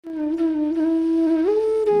Ever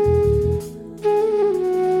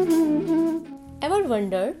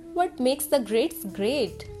wonder what makes the greats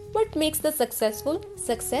great? What makes the successful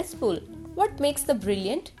successful? What makes the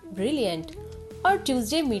brilliant brilliant? Our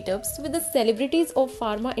Tuesday meetups with the celebrities of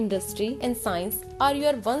pharma industry and science are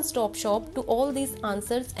your one-stop shop to all these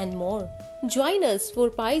answers and more. Join us for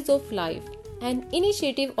Pies of Life, an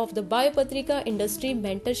initiative of the Biopatrika Industry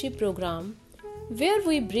Mentorship Program, where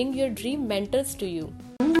we bring your dream mentors to you.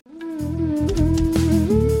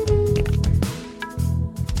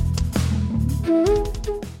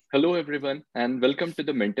 Hello, everyone, and welcome to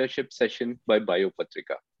the mentorship session by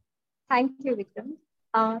Biopatrika. Thank you, Vikram.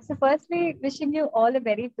 Firstly, wishing you all a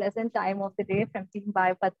very pleasant time of the day from Team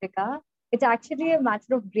Biopatrika. It's actually a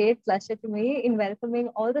matter of great pleasure to me in welcoming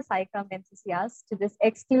all the SciComm enthusiasts to this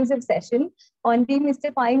exclusive session on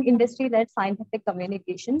demystifying industry-led scientific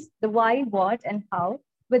communications, the why, what, and how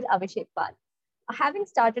with Avishek Pal. Having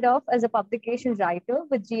started off as a publication writer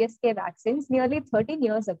with GSK Vaccines nearly 13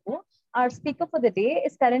 years ago, our speaker for the day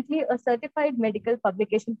is currently a certified medical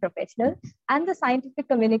publication professional and the scientific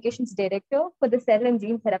communications director for the cell and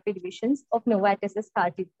gene therapy divisions of Novartis'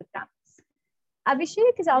 CAR-T program.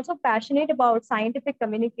 Abhishek is also passionate about scientific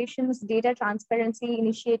communications, data transparency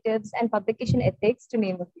initiatives, and publication ethics, to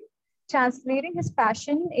name a few. Translating his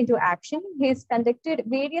passion into action, he has conducted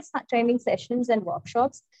various training sessions and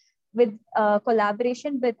workshops with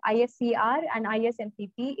collaboration with ISCR and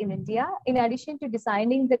ISMPP in India, in addition to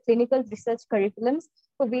designing the clinical research curriculums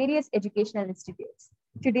for various educational institutes.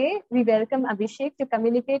 Today, we welcome Abhishek to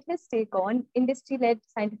communicate his take on industry-led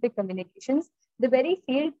scientific communications, the very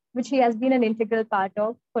field which he has been an integral part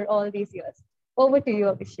of for all these years. Over to you,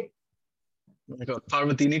 Abhishek. Oh my God,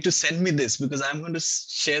 Parvati, you need to send me this because I'm going to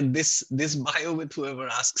share this bio with whoever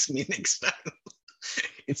asks me next time.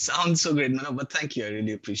 It sounds so great, no, but thank you. I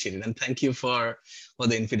really appreciate it, and thank you for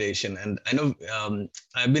the invitation. And I know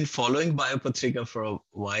I've been following Biopatrika for a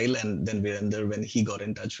while, and then Virender, when he got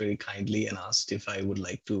in touch very kindly and asked if I would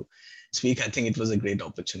like to speak, I think it was a great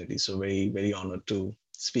opportunity. So very, very honored to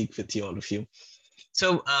speak with you, all of you.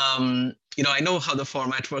 So I know how the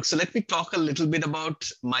format works. So let me talk a little bit about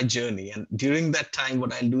my journey. And during that time,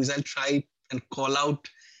 what I'll do is I'll try and call out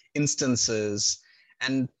instances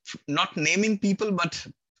and not naming people, but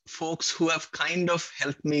folks who have kind of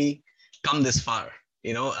helped me come this far.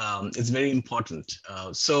 It's very important.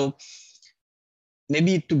 So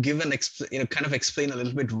maybe to give kind of explain a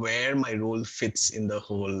little bit where my role fits in the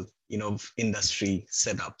whole, industry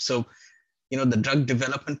setup. So, the drug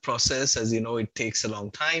development process, as you know, it takes a long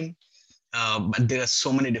time, but there are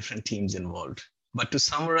so many different teams involved. But to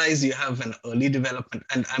summarize, you have an early development,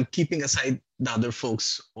 and I'm keeping aside the other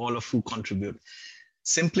folks, all of who contribute.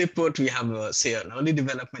 Simply put, we have, say, an early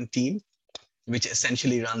development team, which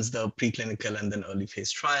essentially runs the preclinical and then early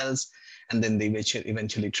phase trials. And then they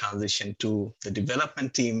eventually transition to the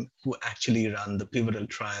development team, who actually run the pivotal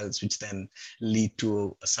trials, which then leading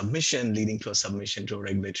to a submission to a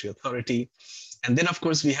regulatory authority. And then, of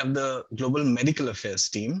course, we have the global medical affairs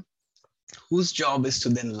team, whose job is to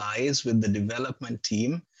then liaise with the development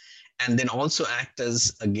team and then also act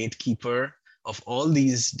as a gatekeeper of all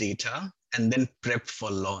these data and then prep for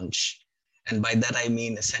launch. And by that, I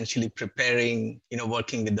mean essentially preparing,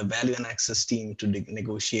 working with the value and access team to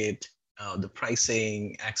negotiate the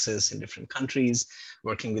pricing, access in different countries,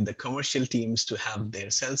 working with the commercial teams to have their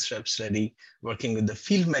sales reps ready, working with the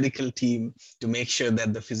field medical team to make sure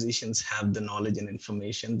that the physicians have the knowledge and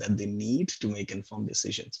information that they need to make informed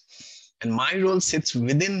decisions. And my role sits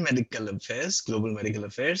within medical affairs, global medical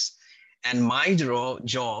affairs. And my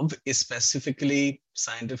job is specifically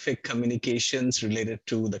scientific communications related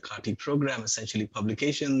to the CAR-T program, essentially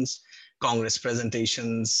publications, Congress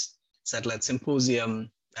presentations, satellite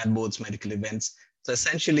symposium, ad boards, medical events. So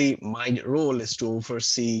essentially, my role is to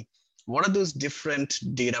oversee what are those different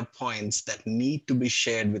data points that need to be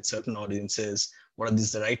shared with certain audiences, what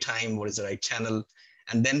is the right time, what is the right channel,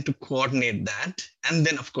 and then to coordinate that, and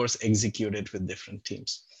then, of course, execute it with different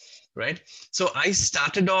teams, right? So I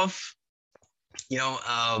started off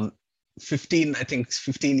 15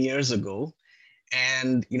 years ago.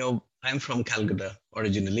 And, I'm from Calcutta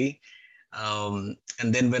originally. And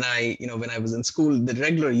then when I was in school, the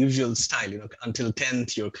regular usual style, until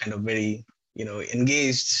 10th, you're kind of very,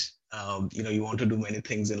 engaged. You want to do many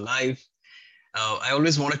things in life. I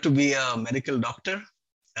always wanted to be a medical doctor.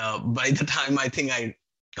 By the time I think I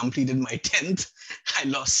completed my 10th, I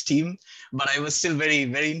lost steam, but I was still very,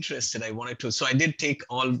 very interested. I wanted to. So I did take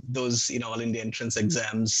all those, all India entrance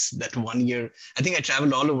exams that 1 year. I think I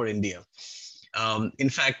traveled all over India. In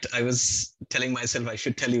fact, I was telling myself, I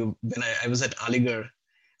should tell you, when I was at Aligarh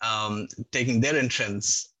taking their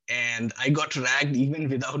entrance, And I got ragged even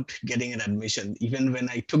without getting an admission. Even when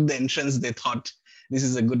I took the entrance, they thought this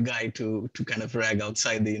is a good guy to kind of rag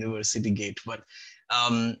outside the university gate. But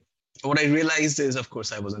what I realized is, of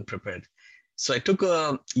course, I wasn't prepared. So I took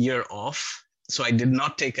a year off. So I did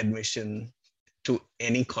not take admission to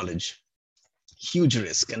any college. Huge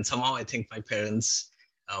risk. And somehow I think my parents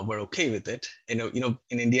were okay with it. In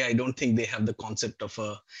India, I don't think they have the concept of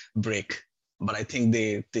a break, but I think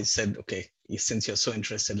they said, okay, since you're so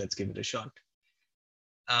interested, let's give it a shot.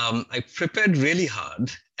 I prepared really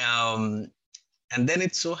hard. And then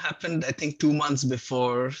it so happened, I think 2 months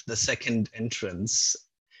before the second entrance,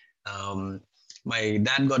 my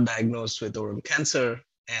dad got diagnosed with oral cancer.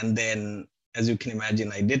 And then, as you can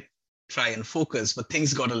imagine, I did try and focus, but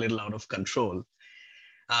things got a little out of control.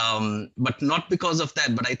 But not because of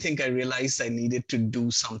that, but I think I realized I needed to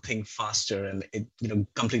do something faster and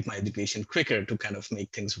complete my education quicker to kind of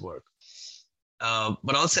make things work.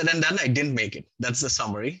 But all said and done, I didn't make it. That's the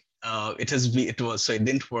summary. So it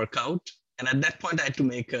didn't work out. And at that point, I had to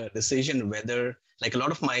make a decision whether, like a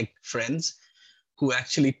lot of my friends who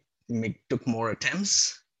actually took more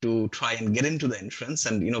attempts to try and get into the entrance,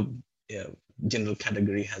 and general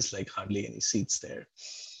category has like hardly any seats there.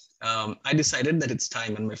 I decided that it's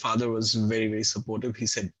time, and my father was very, very supportive. He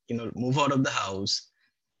said, move out of the house,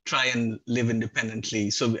 try and live independently.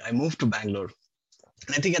 So I moved to Bangalore.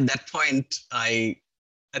 And I think at that point, I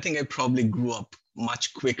think I probably grew up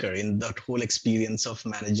much quicker in that whole experience of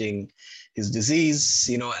managing his disease,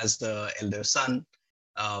 as the elder son,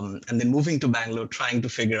 and then moving to Bangalore, trying to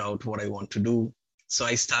figure out what I want to do. So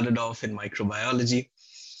I started off in microbiology.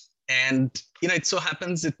 And, it so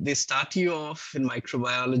happens that they start you off in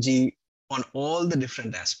microbiology on all the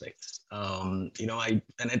different aspects.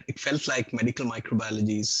 It felt like medical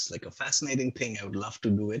microbiology is like a fascinating thing. I would love to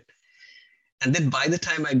do it. And then by the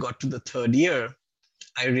time I got to the third year,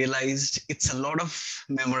 I realized it's a lot of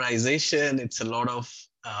memorization. It's a lot of,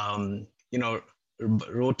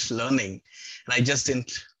 rote learning. And I just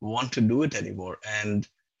didn't want to do it anymore. And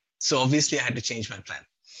so obviously I had to change my plan.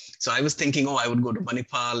 So I was thinking, I would go to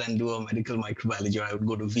Manipal and do a medical microbiology, or I would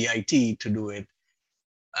go to VIT to do it.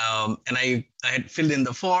 And I had filled in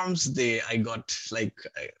the forms. I got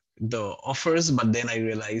the offers, but then I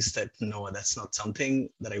realized that, no, that's not something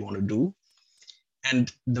that I want to do.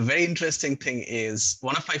 And the very interesting thing is,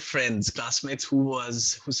 one of my friends, classmates,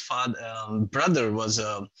 whose brother was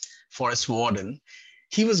a forest warden,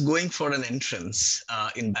 he was going for an entrance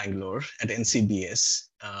in Bangalore at NCBS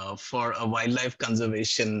for a wildlife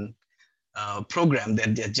conservation program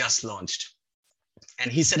that they had just launched.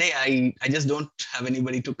 And he said, hey, I just don't have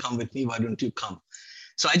anybody to come with me. Why don't you come?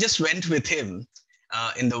 So I just went with him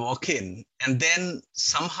in the walk-in. And then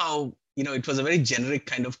somehow, it was a very generic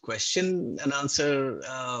kind of question and answer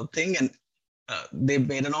thing. And they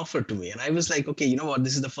made an offer to me. And I was like, okay, you know what?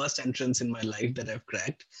 This is the first entrance in my life that I've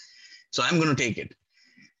cracked. So I'm going to take it.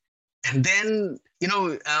 And then,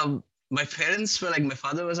 my parents were like, my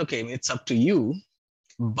father was, okay, it's up to you.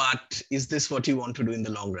 But is this what you want to do in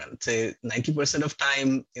the long run? Say 90% of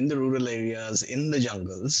time in the rural areas, in the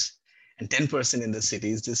jungles, and 10% in the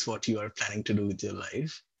cities. Is this what you are planning to do with your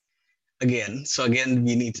life? So again,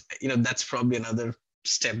 we need, that's probably another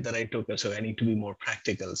step that I took. So I need to be more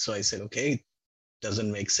practical. So I said, okay, it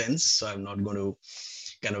doesn't make sense. So I'm not going to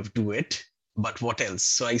kind of do it. But what else?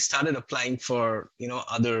 So I started applying for,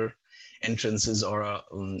 other entrances or,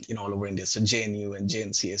 all over India. So JNU and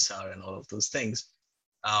JNCSR and all of those things.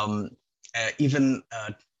 Even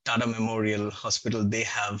Tata Memorial Hospital, they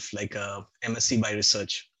have like a MSc by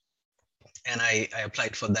research. And I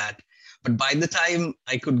applied for that. But by the time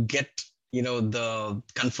I could get, the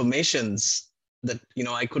confirmations that,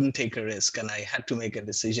 I couldn't take a risk, and I had to make a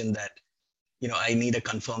decision that, I need a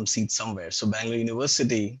confirmed seat somewhere. So Bangalore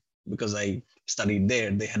University, because I studied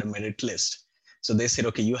there, they had a merit list. So they said,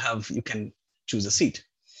 okay, you can choose a seat.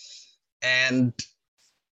 And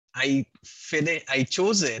I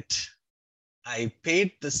chose it. I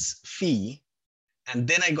paid this fee. And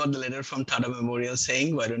then I got the letter from Tata Memorial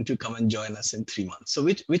saying, why don't you come and join us in 3 months? So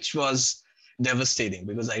which was devastating,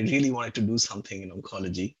 because I really wanted to do something in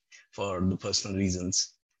oncology for the personal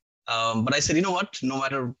reasons. But I said, you know what,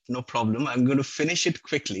 no problem. I'm going to finish it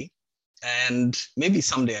quickly. And maybe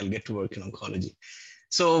someday I'll get to work in oncology.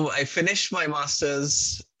 So I finished my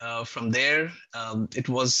master's from there. It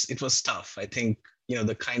was tough. I think,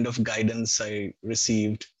 the kind of guidance I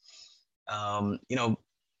received,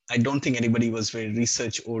 I don't think anybody was very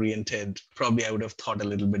research oriented. Probably I would have thought a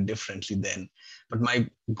little bit differently then. But my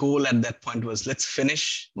goal at that point was, let's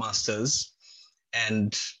finish masters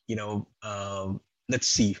and, let's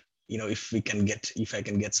see, if I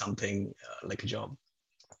can get something like a job.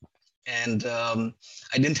 And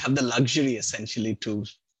I didn't have the luxury essentially to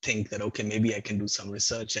think that, okay, maybe I can do some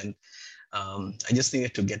research, and I just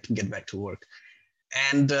needed to get back to work.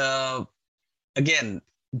 And again,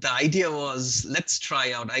 the idea was, let's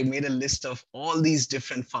try out. I made a list of all these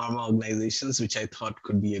different pharma organizations, which I thought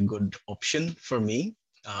could be a good option for me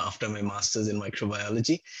after my master's in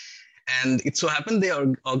microbiology. And it so happened they are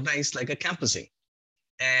organized like a campusing.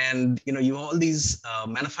 And you all these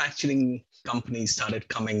manufacturing companies started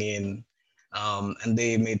coming in, and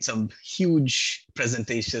they made some huge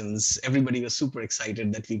presentations. Everybody was super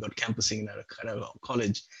excited that we got campusing in our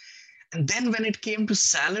college. And then when it came to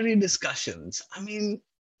salary discussions, I mean,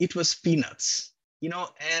 it was peanuts,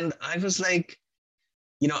 and I was like,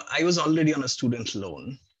 I was already on a student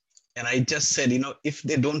loan. And I just said, if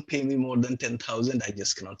they don't pay me more than 10,000, I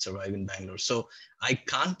just cannot survive in Bangalore. So I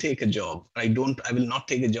can't take a job. I will not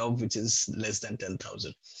take a job which is less than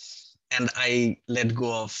 10,000. And I let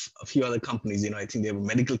go of a few other companies. I think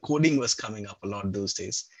medical coding was coming up a lot those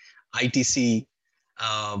days. ITC,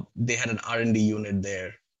 they had an R&D unit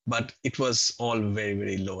there, but it was all very,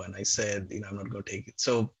 very low. And I said, I'm not going to take it.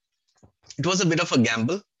 So it was a bit of a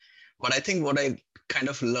gamble. But I think what I kind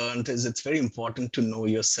of learned is it's very important to know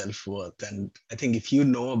your self-worth. And I think if you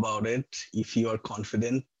know about it, if you are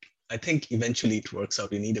confident, I think eventually it works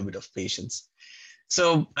out. You need a bit of patience.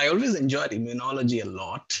 So I always enjoyed immunology a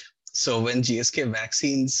lot. So when GSK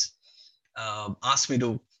Vaccines asked me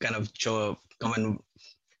to kind of come and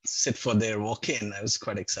sit for their walk-in, I was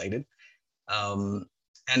quite excited. And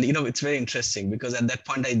it's very interesting because at that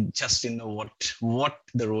point, I just didn't know what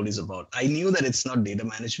the role is about. I knew that it's not data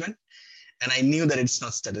management, and I knew that it's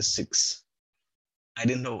not statistics. I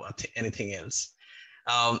didn't know anything else.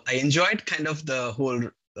 I enjoyed kind of the whole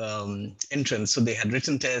entrance. So they had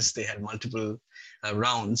written tests, they had multiple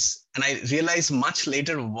rounds. And I realized much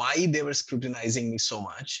later why they were scrutinizing me so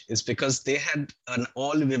much is because they had an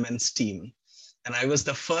all-women's team. And I was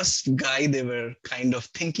the first guy they were kind of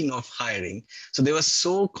thinking of hiring. So they were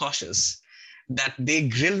so cautious that they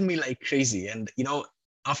grilled me like crazy. And,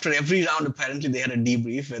 after every round, apparently they had a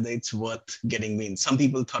debrief whether it's worth getting me in. Some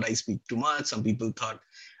people thought I speak too much. Some people thought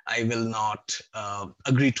I will not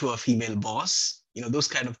agree to a female boss, those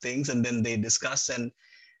kind of things. And then they discuss. And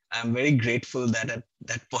I'm very grateful that at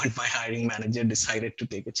that point, my hiring manager decided to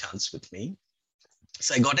take a chance with me.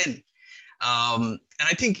 So I got in. And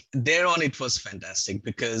I think thereon it was fantastic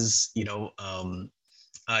because,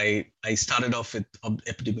 I started off with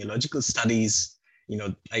epidemiological studies.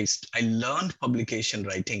 I learned publication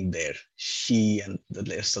writing there. She and the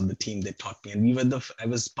rest of the team, they taught me. And I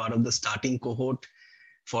was part of the starting cohort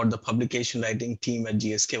for the publication writing team at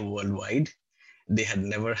GSK worldwide. They had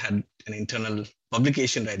never had an internal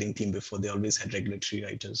publication writing team before. They always had regulatory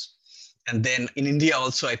writers. And then in India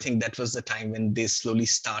also, I think that was the time when they slowly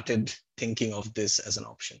started thinking of this as an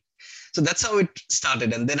option. So that's how it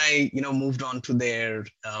started. And then I, moved on to their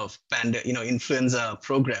influenza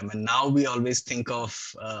program. And now we always think of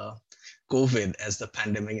COVID as the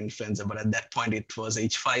pandemic influenza, but at that point it was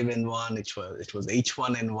H5N1, it was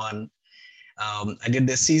H1N1. I did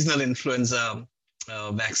the seasonal influenza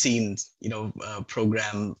vaccine,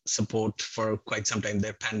 program support for quite some time.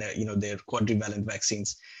 Their quadrivalent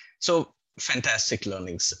vaccines. So fantastic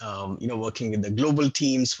learnings. Working with the global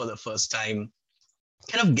teams for the first time,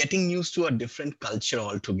 kind of getting used to a different culture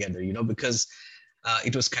altogether. Because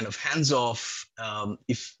it was kind of hands-off.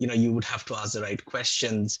 If you would have to ask the right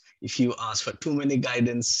questions. If you ask for too many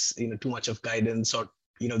guidance, too much of guidance, or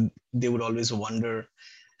they would always wonder,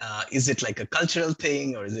 is it like a cultural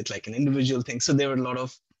thing or is it like an individual thing? So there were a lot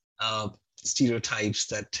of stereotypes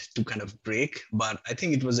that to kind of break. But I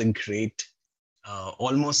think it was a great,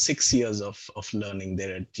 almost 6 years of learning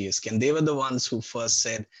there at GSK. And they were the ones who first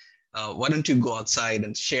said, why don't you go outside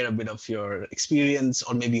and share a bit of your experience,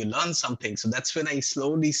 or maybe you learn something. So that's when I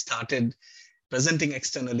slowly started presenting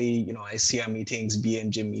externally, ICR meetings,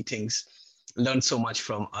 BMJ meetings, learned so much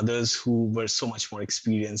from others who were so much more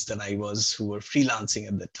experienced than I was, who were freelancing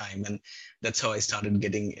at that time. And that's how I started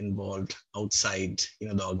getting involved outside,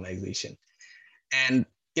 the organization. And,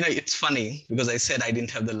 it's funny because I said I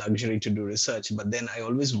didn't have the luxury to do research, but then I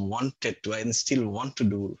always wanted to, and still want to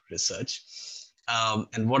do research.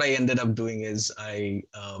 And what I ended up doing is I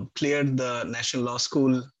cleared the National Law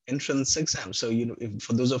School entrance exam. So,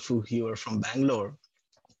 for those of you who are from Bangalore,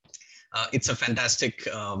 it's a fantastic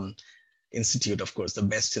institute, of course, the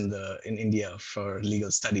best in India for legal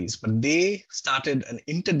studies. But they started an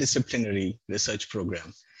interdisciplinary research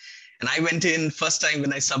program. And I went in first time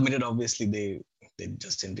when I submitted, obviously they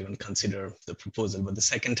just didn't even consider the proposal. But the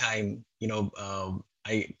second time,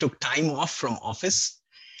 I took time off from office.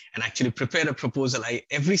 and actually prepare a proposal.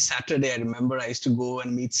 Every Saturday, I remember I used to go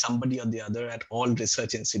and meet somebody or the other at all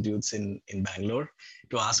research institutes in Bangalore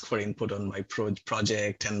to ask for input on my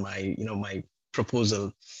project and my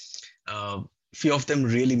proposal. Few of them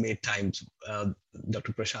really made time.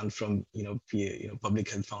 Dr. Prashant from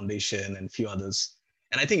Public Health Foundation and few others,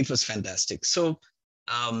 and I think it was fantastic. So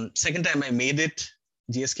second time I made it,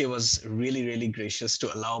 GSK was really, really gracious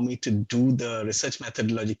to allow me to do the research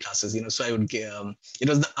methodology classes. So I would get, it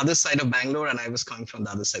was the other side of Bangalore and I was coming from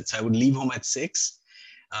the other side. So I would leave home at 6,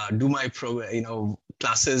 do my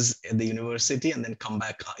classes at the university, and then come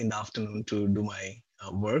back in the afternoon to do my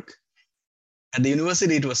work. At the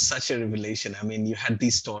university, it was such a revelation. I mean, you had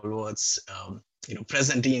these stalwarts,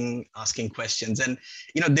 presenting, asking questions, and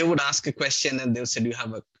they would ask a question and they would say, "Do you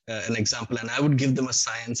have an example?" And I would give them a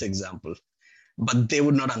science example, but they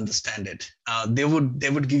would not understand it. They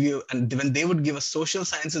would give you, and when they would give a social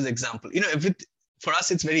sciences example, for us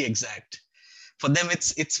it's very exact. For them,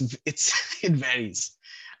 it varies.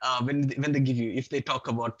 When they give you, if they talk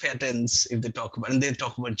about patents, if they talk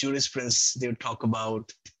about jurisprudence, they would talk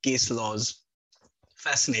about case laws.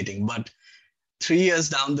 Fascinating. But 3 years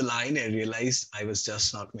down the line, I realized I was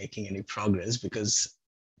just not making any progress because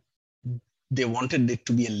they wanted it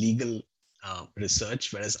to be a legal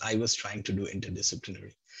research, whereas I was trying to do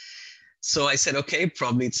interdisciplinary. So I said, okay,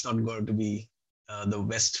 probably it's not going to be the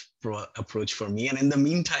best approach for me. And in the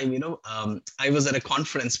meantime, I was at a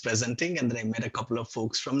conference presenting, and then I met a couple of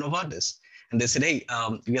folks from Novartis. And they said, hey,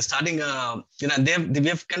 we are starting we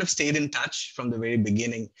have kind of stayed in touch from the very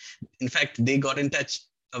beginning. In fact, they got in touch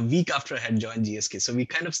a week after I had joined GSK. So we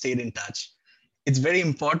kind of stayed in touch. It's very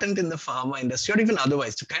important in the pharma industry, or even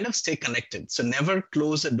otherwise, to kind of stay connected. So never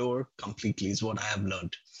close a door completely is what I have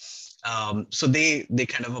learned. So they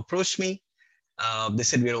kind of approached me. They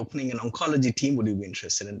said, we're opening an oncology team. Would you be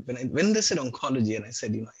interested? And when they said oncology, and I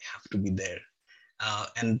said, I have to be there.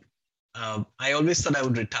 I always thought I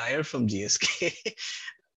would retire from GSK.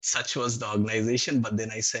 Such was the organization. But then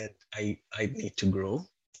I said, I need to grow.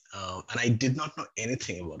 And I did not know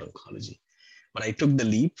anything about oncology. But I took the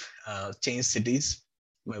leap, changed cities.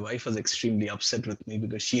 My wife was extremely upset with me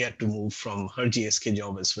because she had to move from her GSK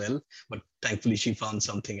job as well. But thankfully, she found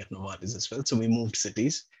something at Novartis as well. So we moved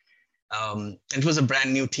cities. And it was a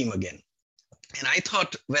brand new team again. And I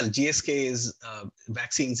thought, well, GSK is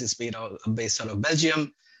vaccines is based out of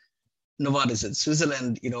Belgium. Novartis in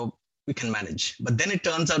Switzerland, we can manage. But then it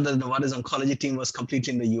turns out that the Novartis oncology team was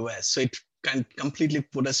completely in the US. So it can completely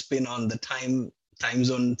put a spin on the time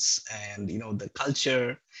zones and, the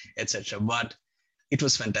culture, etc. But it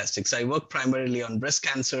was fantastic. So I worked primarily on breast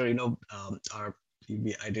cancer, I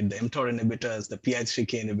did the mTOR inhibitors, the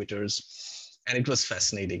PI3K inhibitors, and it was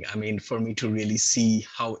fascinating. I mean, for me to really see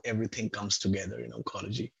how everything comes together in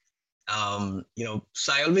oncology.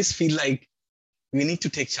 So I always feel like we need to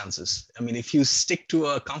take chances. I mean, if you stick to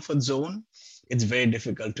a comfort zone, it's very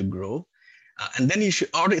difficult to grow. And then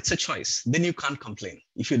or it's a choice. Then you can't complain.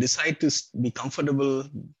 If you decide to be comfortable,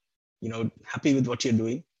 happy with what you're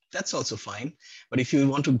doing, that's also fine. But if you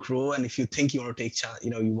want to grow and if you think you want to take,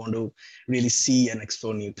 you want to really see and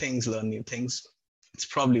explore new things, learn new things, it's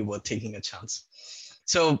probably worth taking a chance.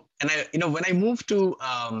 So, and when I moved to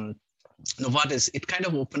Novartis, it kind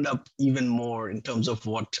of opened up even more in terms of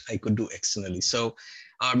what I could do externally. So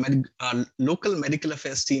our local medical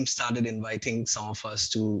affairs team started inviting some of us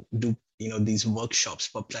to do these workshops,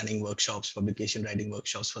 for planning workshops, publication writing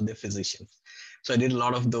workshops for their physicians. So I did a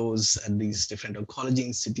lot of those at these different oncology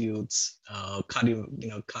institutes,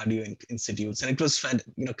 cardio institutes, and it was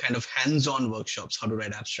kind of hands-on workshops, how to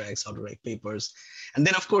write abstracts, how to write papers. And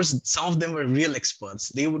then of course, some of them were real experts.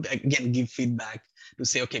 They would again give feedback to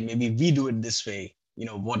say, okay, maybe we do it this way.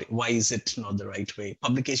 Why is it not the right way?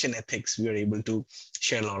 Publication ethics, we were able to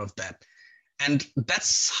share a lot of that. And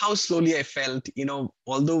that's how slowly I felt,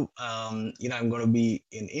 although, I'm going to be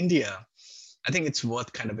in India, I think it's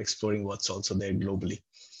worth kind of exploring what's also there globally.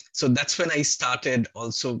 So that's when I started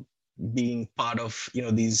also being part of,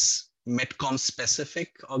 these Medcom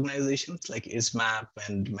specific organizations like ISMAP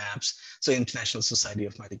and MAPS. So International Society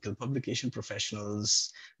of Medical Publication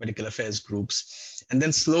Professionals, medical affairs groups, and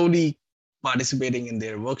then slowly participating in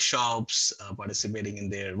their workshops, participating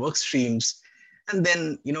in their work streams. And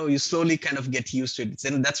then, you slowly kind of get used to it.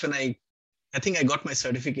 And that's when I think I got my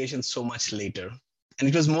certification so much later. And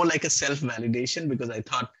it was more like a self-validation because I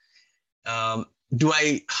thought,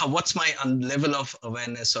 what's my level of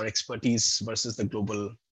awareness or expertise versus the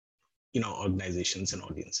global, organizations and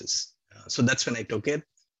audiences. So that's when I took it.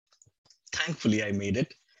 Thankfully, I made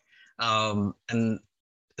it. And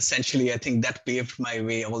essentially, I think that paved my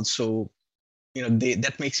way also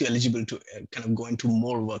that makes you eligible to kind of go into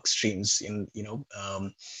more work streams in,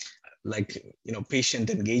 like, patient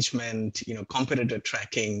engagement, competitor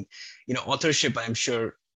tracking, authorship, I'm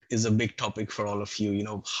sure is a big topic for all of you.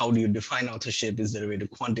 How do you define authorship? Is there a way to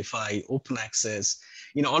quantify open access?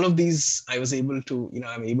 All of these, I was able to,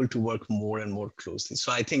 I'm able to work more and more closely.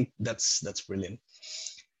 So I think that's brilliant.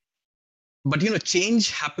 But,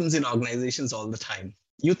 change happens in organizations all the time.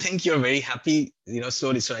 You think you're very happy,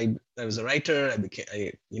 slowly. So I was a writer.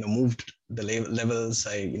 I moved the levels.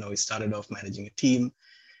 I started off managing a team.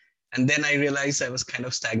 And then I realized I was kind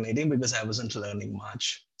of stagnating because I wasn't learning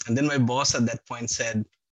much. And then my boss at that point said,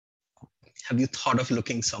 have you thought of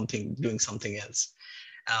doing something else?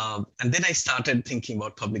 And then I started thinking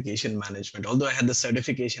about publication management. Although I had the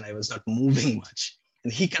certification, I was not moving much.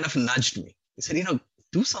 And he kind of nudged me. He said,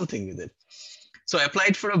 do something with it. So I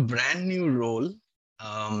applied for a brand new role,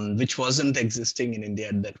 which wasn't existing in India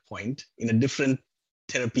at that point, in a different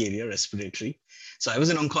therapy area, respiratory. So I was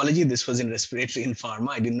in oncology. This was in respiratory and pharma.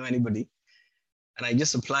 I didn't know anybody. And I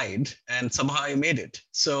just applied and somehow I made it.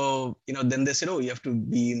 So, then they said, oh, you have to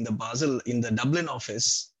be in the Dublin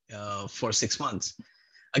office for 6 months.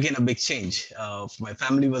 Again, a big change. My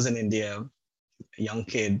family was in India, a young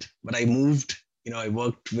kid, but I moved, I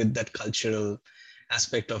worked with that cultural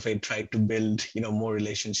aspect of it, tried to build, more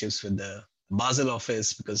relationships with the Basel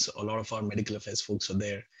office because a lot of our medical affairs folks are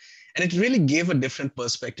there. And it really gave a different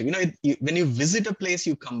perspective. When you visit a place,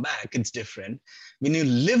 you come back, it's different. When you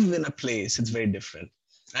live in a place, it's very different.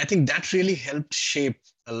 I think that really helped shape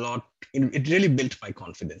a lot. It really built my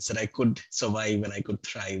confidence that I could survive and I could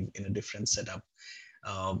thrive in a different setup.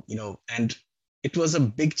 And it was a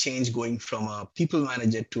big change going from a people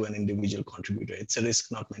manager to an individual contributor. It's a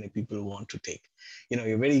risk not many people want to take.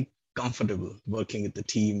 You're very comfortable working with the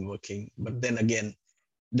team, but then again,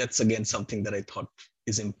 that's again something that I thought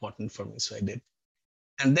is important for me. So I did.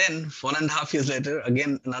 And then 1.5 years later,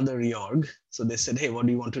 again, another reorg. So they said, hey, what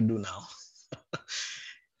do you want to do now?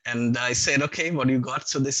 And I said, okay, what do you got?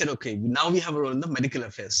 So they said, okay, now we have a role in the medical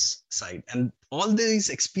affairs side. And all these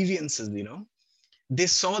experiences, they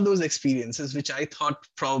saw those experiences, which I thought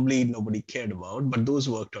probably nobody cared about, but those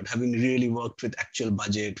worked out, having really worked with actual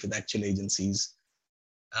budget, with actual agencies.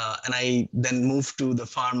 And I then moved to the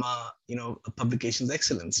pharma, publications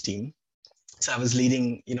excellence team. So I was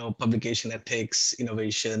leading, publication ethics,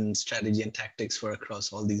 innovation, strategy, and tactics for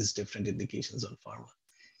across all these different indications on pharma.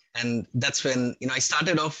 And that's when, I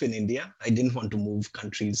started off in India. I didn't want to move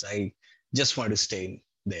countries. I just wanted to stay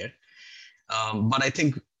there. But I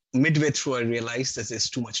think midway through, I realized that there's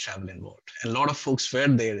too much travel involved. And a lot of folks were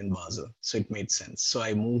there in Basel, so it made sense. So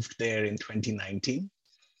I moved there in 2019,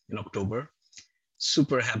 in October.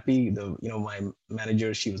 Super happy. My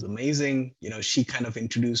manager, she was amazing. She kind of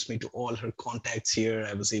introduced me to all her contacts here.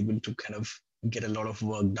 I was able to kind of get a lot of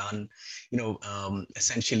work done.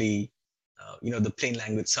 Essentially, the plain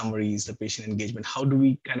language summaries, the patient engagement. How do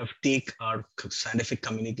we kind of take our scientific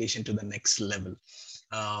communication to the next level?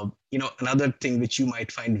 Another thing which you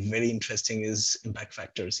might find very interesting is impact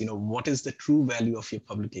factors. What is the true value of your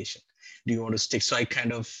publication? Do you want to stick? So I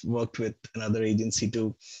kind of worked with another agency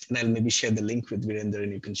too, and I'll maybe share the link with Virender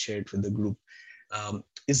and you can share it with the group.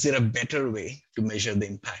 Is there a better way to measure the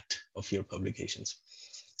impact of your publications?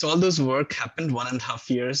 So all those work happened 1.5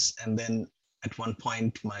 years. And then at one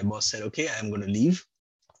point, my boss said, okay, I'm going to leave.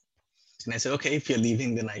 And I said, okay, if you're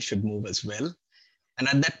leaving, then I should move as well. And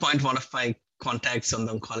at that point, one of my contacts on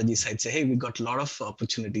the oncology side said, hey, we got a lot of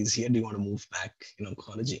opportunities here. Do you want to move back in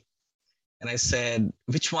oncology? And I said,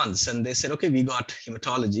 which ones? And they said, okay, we got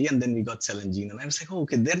hematology and then we got cell and gene. And I was like, oh,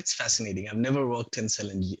 okay, that's fascinating. I've never worked in cell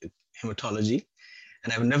and hematology,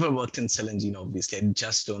 and I've never worked in cell and gene, obviously. I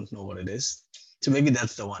just don't know what it is. So maybe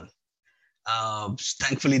that's the one.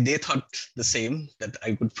 Thankfully, they thought the same, that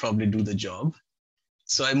I could probably do the job.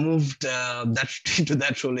 So I moved to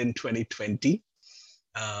that role in 2020,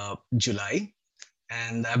 July.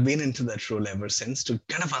 And I've been into that role ever since, to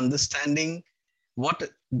kind of understanding what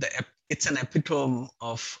it's an epitome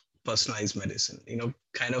of personalized medicine,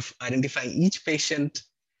 kind of identifying each patient.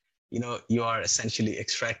 You are essentially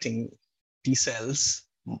extracting T cells,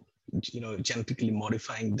 genetically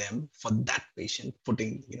modifying them for that patient,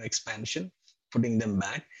 putting, expansion, putting them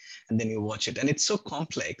back, and then you watch it. And it's so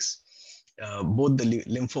complex, both the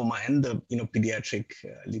lymphoma and the, pediatric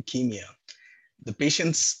leukemia. The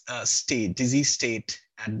patient's disease state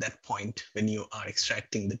at that point when you are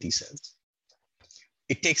extracting the T cells,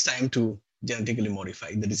 it takes time to genetically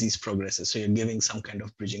modify. The disease progresses. So you're giving some kind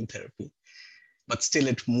of bridging therapy, but still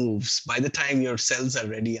it moves. By the time your cells are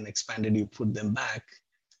ready and expanded, you put them back.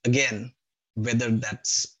 Again, whether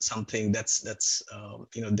that's something that's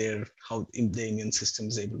their how the immune system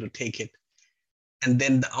is able to take it. And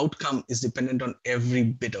then the outcome is dependent on every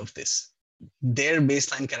bit of this. Their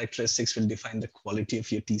baseline characteristics will define the quality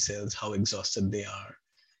of your T cells, how exhausted they are,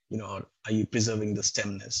 or are you preserving the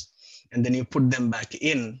stemness? And then you put them back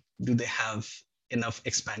in, do they have enough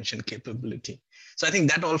expansion capability? So I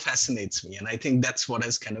think that all fascinates me. And I think that's what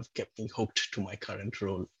has kind of kept me hooked to my current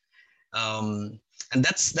role. And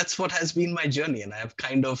that's what has been my journey. And I've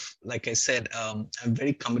kind of, like I said, I'm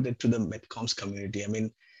very committed to the medcoms community. I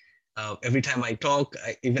mean, every time I talk,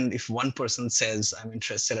 even if one person says I'm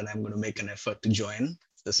interested and I'm going to make an effort to join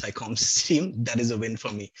the psychoms team, that is a win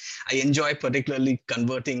for me. I enjoy particularly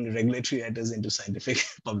converting regulatory writers into scientific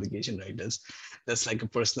publication writers. That's like a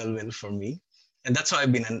personal win for me. And that's how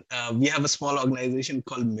I've been. And we have a small organization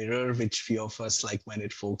called Mirror, which few of us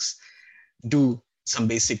like-minded folks do some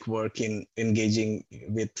basic work in engaging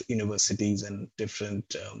with universities and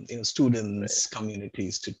different students,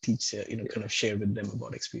 communities to teach, kind of share with them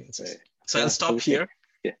about experiences. Right. So I'll stop here.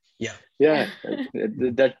 Yeah.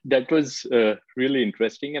 That was really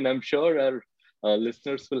interesting, and I'm sure our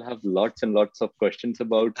listeners will have lots and lots of questions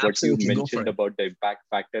about what you mentioned about the impact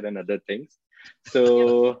factor and other things.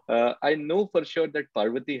 So I know for sure that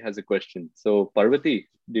Parvati has a question. So Parvati,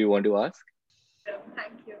 do you want to ask?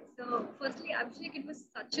 Thank you. So firstly, Abhishek, it was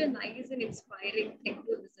such a nice and inspiring thing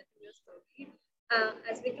to listen to your story.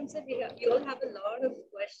 As Vikram said, we all have a lot of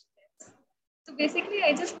questions. So basically,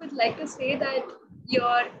 I just would like to say that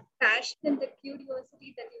your passion and the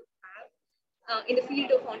curiosity that you have in the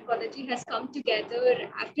field of oncology has come together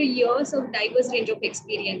after years of diverse range of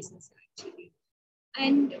experiences, actually.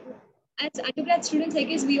 And as undergrad students, I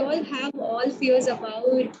guess we all have all fears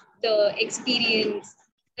about the experience,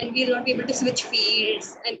 and we'll not be able to switch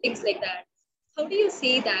fields and things like that. How do you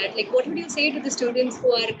say that? Like, what would you say to the students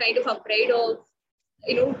who are kind of afraid of,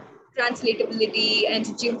 translatability and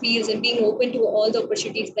switching fields and being open to all the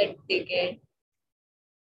opportunities that they get?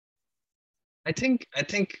 I think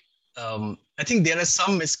there are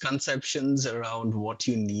some misconceptions around what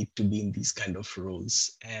you need to be in these kind of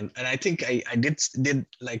roles, and I think I did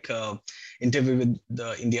like a interview with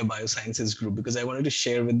the India Biosciences group because I wanted to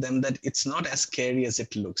share with them that it's not as scary as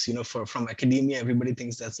it looks. From academia, everybody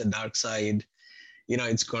thinks that's the dark side.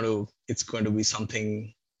 It's going to be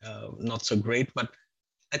something not so great, but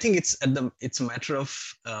I think it's a matter of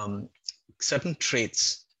certain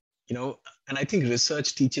traits. And I think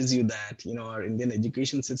research teaches you that, our Indian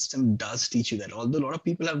education system does teach you that. Although a lot of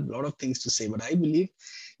people have a lot of things to say, but I believe,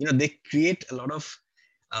 they create a lot of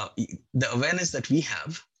the awareness that we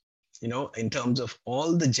have, in terms of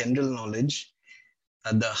all the general knowledge,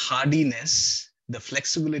 the hardiness, the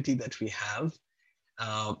flexibility that we have.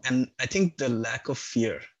 And I think the lack of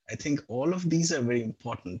fear. I think all of these are very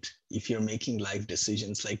important if you're making life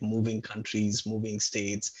decisions like moving countries, moving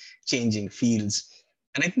states, changing fields.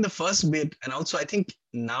 And I think the first bit, and also I think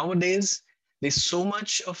nowadays there's so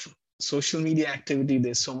much of social media activity,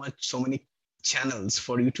 there's so many channels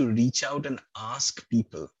for you to reach out and ask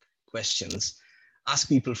people questions, ask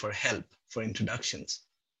people for help, for introductions.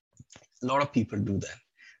 A lot of people do that.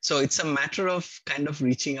 So it's a matter of kind of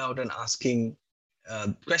reaching out and asking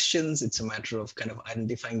questions. It's a matter of kind of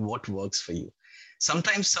identifying what works for you.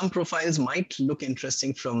 Sometimes some profiles might look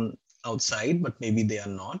interesting from outside, but maybe they are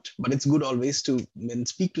not. But it's good always to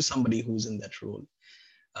speak to somebody who's in that role.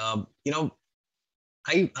 I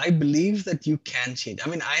believe that you can change. I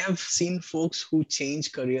mean, I have seen folks who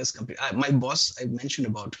change careers completely. My boss, I mentioned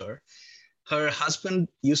about her. Her husband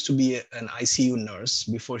used to be an ICU nurse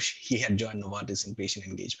before he had joined Novartis in patient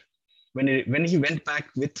engagement. When he went back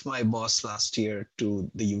with my boss last year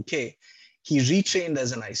to the UK, he retrained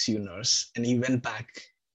as an ICU nurse and he went back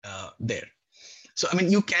there. So, I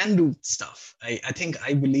mean, you can do stuff.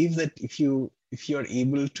 I believe that if you're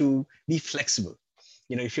able to be flexible,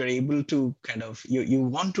 if you're able to kind of, you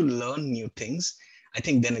want to learn new things, I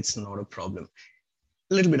think then it's not a problem.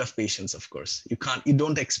 A little bit of patience, of course. You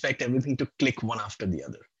don't expect everything to click one after the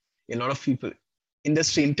other. A lot of people,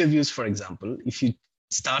 industry interviews, for example, if you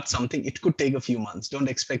start something, it could take a few months. Don't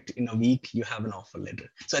expect in a week you have an offer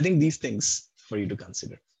letter. So I think these things for you to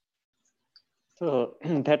consider. So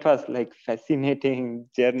that was like fascinating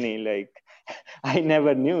journey. Like I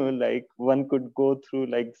never knew like one could go through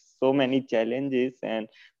like so many challenges and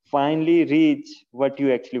finally reach what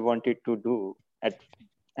you actually wanted to do at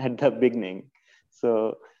the beginning.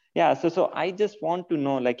 So yeah, so I just want to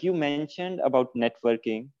know, like you mentioned about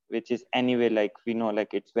networking, which is anyway, like we know,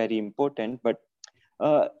 like it's very important, but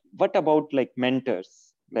what about like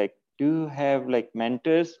mentors? Like, do you have like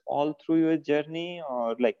mentors all through your journey,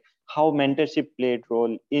 or like how mentorship played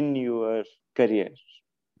role in your career.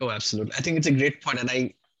 Oh, absolutely. I think it's a great point.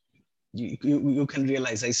 And you can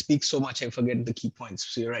realize I speak so much, I forget the key points.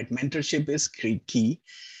 So you're right. Mentorship is key.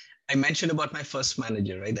 I mentioned about my first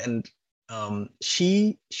manager, right? And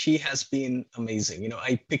she has been amazing.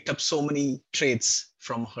 I picked up so many traits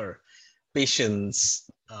from her: patience,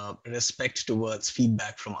 respect towards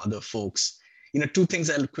feedback from other folks. Two things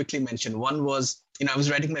I'll quickly mention. One was, I was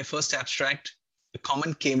writing my first abstract. A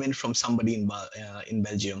comment came in from somebody in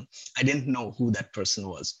Belgium. I didn't know who that person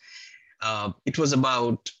was. It was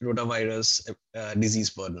about rotavirus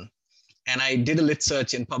disease burden. And I did a lit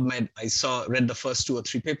search in PubMed. Read the first 2 or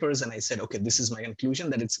 3 papers, and I said, okay, this is my conclusion,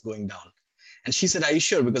 that it's going down. And she said, are you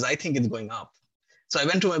sure? Because I think it's going up. So I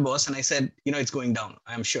went to my boss and I said, it's going down.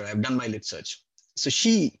 I'm sure. I've done my lit search. So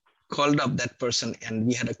she called up that person and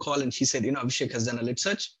we had a call, and she said, Avishek has done a lit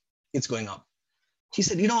search. It's going up. She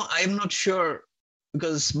said, I'm not sure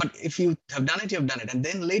but if you have done it, you have done it. And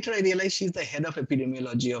then later I realized she's the head of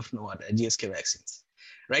epidemiology of GSK vaccines.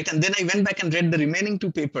 Right. And then I went back and read the remaining 2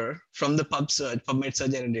 papers from the PubMed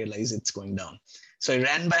search, and I realized it's going down. So I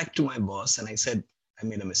ran back to my boss and I said, I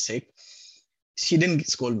made a mistake. She didn't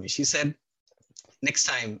scold me. She said, next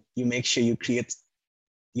time you make sure you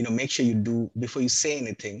make sure you do, before you say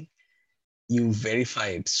anything, you verify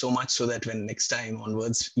it so much so that when next time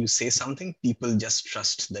onwards you say something, people just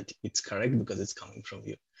trust that it's correct because it's coming from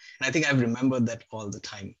you. And I think I've remembered that all the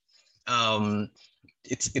time.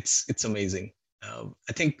 It's amazing.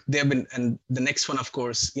 I think there have been, and the next one, of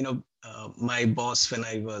course, my boss when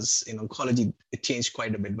I was in oncology, it changed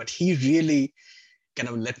quite a bit, but he really kind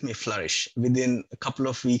of let me flourish. Within a couple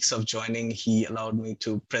of weeks of joining, he allowed me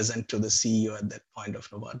to present to the CEO at that point of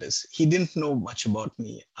Novartis. He didn't know much about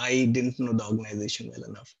me. I didn't know the organization well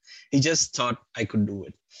enough. He just thought I could do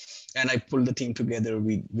it. And I pulled the team together.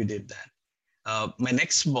 We did that. My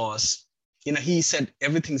next boss, he said,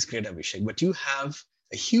 everything's great, Avishek, but you have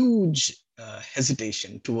a huge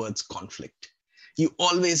hesitation towards conflict. You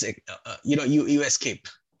always, you escape.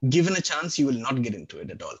 Given a chance, you will not get into it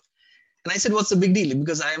at all. And I said, what's the big deal?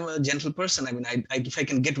 Because I am a gentle person. I mean, if I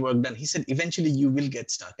can get work done. He said, eventually you will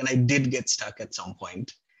get stuck. And I did get stuck at some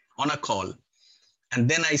point on a call. And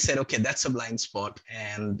then I said, okay, that's a blind spot.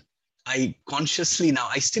 And I consciously now,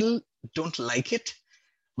 I still don't like it,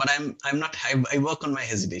 but I work on my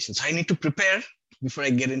hesitation. So I need to prepare before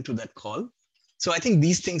I get into that call. So I think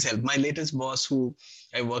these things help. My latest boss, who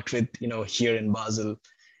I worked with, here in Basel,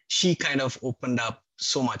 she kind of opened up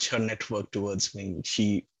so much her network towards me.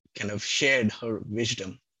 She kind of shared her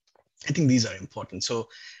wisdom. I think these are important. So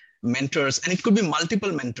mentors, and it could be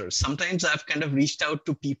multiple mentors. Sometimes I've kind of reached out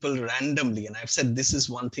to people randomly and I've said, this is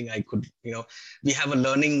one thing I could, we have a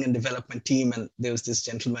learning and development team. And there was this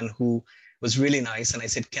gentleman who was really nice. And I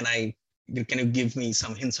said, can you give me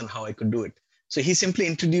some hints on how I could do it? So he simply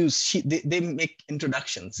introduced, they make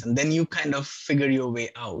introductions and then you kind of figure your way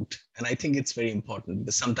out. And I think it's very important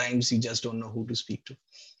because sometimes you just don't know who to speak to.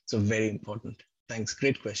 So very important. Thanks.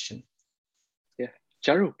 Great question. Yeah.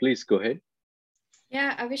 Charu, please go ahead.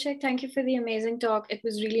 Yeah, Avishek, thank you for the amazing talk. It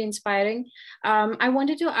was really inspiring. I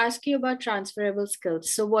wanted to ask you about transferable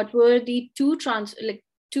skills. So what were the two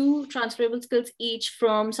transferable skills each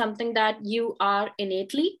from something that you are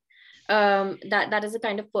innately, that is the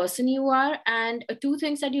kind of person you are, and 2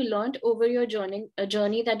 things that you learned over your journey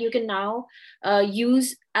that you can now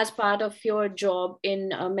use as part of your job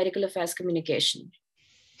in medical affairs communication?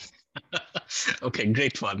 Okay,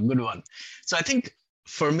 great one. Good one. So I think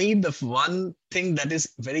for me, the one thing that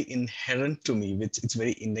is very inherent to me, which it's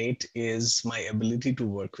very innate, is my ability to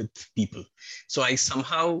work with people. So I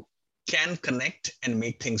somehow can connect and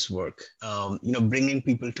make things work. Bringing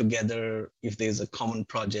people together, if there's a common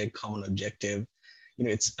project, common objective,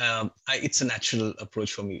 it's a natural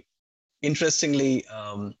approach for me. Interestingly,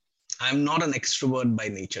 I'm not an extrovert by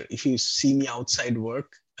nature. If you see me outside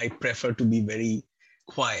work, I prefer to be very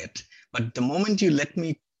quiet. But the moment you let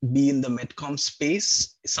me be in the medcom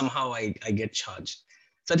space, somehow I get charged.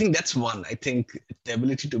 So I think that's one. I think the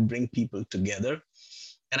ability to bring people together.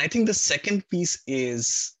 And I think the second piece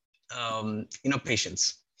is,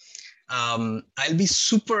 patience. I'll be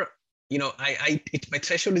super, my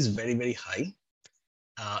threshold is very, very high.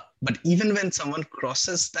 But even when someone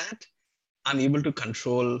crosses that, I'm able to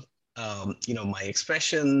control my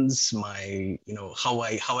expressions, my, how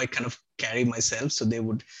I kind of carry myself. So they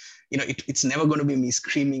would, it's never going to be me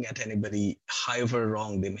screaming at anybody, however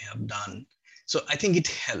wrong they may have done. So I think it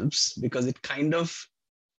helps because it kind of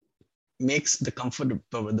makes the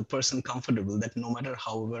person comfortable that no matter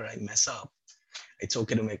however I mess up, it's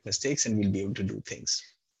okay to make mistakes and we'll be able to do things.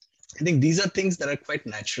 I think these are things that are quite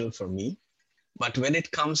natural for me. But when it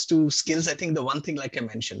comes to skills, I think the one thing, like I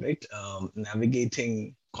mentioned, right,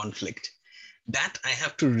 navigating conflict, that I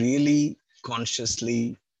have to really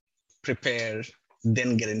consciously prepare,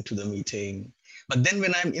 then get into the meeting. But then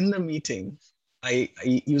when I'm in the meeting, I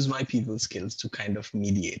use my people skills to kind of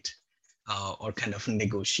mediate or kind of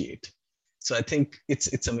negotiate. So I think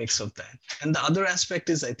it's a mix of that. And the other aspect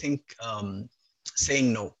is, I think,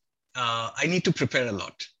 saying no. I need to prepare a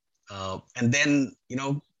lot. And then,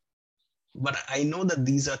 but I know that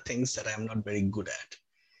these are things that I'm not very good at.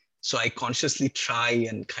 So I consciously try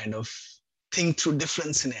and kind of think through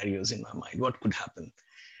different scenarios in my mind, what could happen.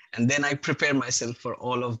 And then I prepare myself for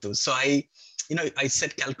all of those. So I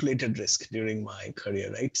set calculated risk during my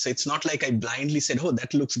career, right? So it's not like I blindly said, oh,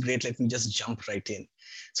 that looks great, let me just jump right in.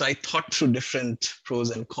 So I thought through different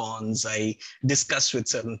pros and cons. I discussed with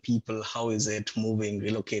certain people, how is it moving,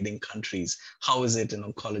 relocating countries? How is it in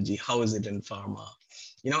oncology? How is it in pharma?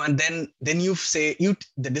 And then you say,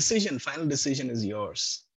 the final decision is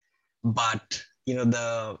yours. But,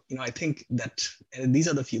 I think that these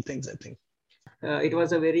are the few things, I think. It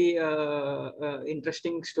was a very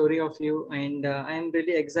interesting story of you, and I am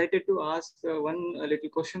really excited to ask one little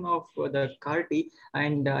question of the CAR-T,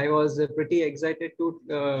 and I was pretty excited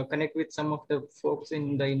to connect with some of the folks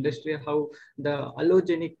in the industry, how the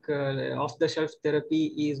allogenic off-the-shelf therapy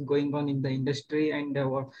is going on in the industry, and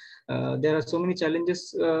there are so many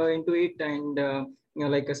challenges into it, and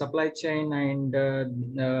like a supply chain and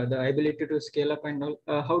the ability to scale up and all.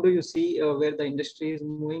 How do you see where the industry is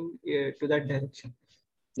moving to that direction?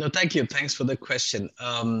 No, thank you. Thanks for the question.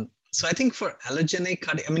 So I think for allogenic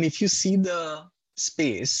CAR-T, if you see the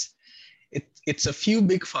space, it's a few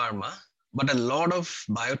big pharma, but a lot of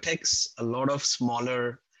biotechs, a lot of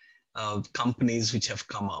smaller companies which have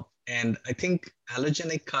come up. And I think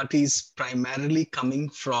allogenic CAR-T is primarily coming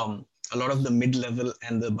from a lot of the mid-level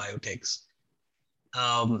and the biotechs.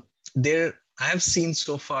 I have seen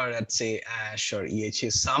so far at, say, ASH or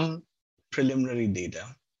EHA, some preliminary data.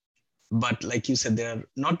 But like you said, there are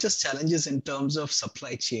not just challenges in terms of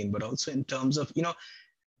supply chain, but also in terms of,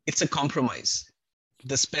 it's a compromise.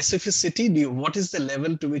 The specificity, what is the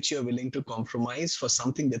level to which you're willing to compromise for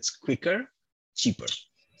something that's quicker, cheaper?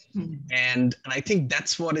 And I think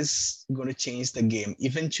that's what is going to change the game.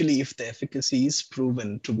 Eventually, if the efficacy is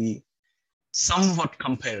proven to be somewhat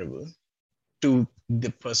comparable to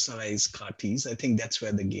the personalized CAR-Ts, I think that's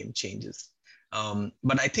where the game changes.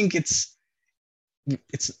 But I think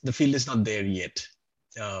the field is not there yet.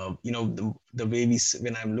 The way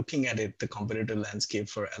when I'm looking at it, the competitive landscape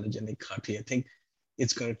for allogenic CAR-T, I think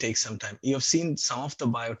it's going to take some time. You have seen some of the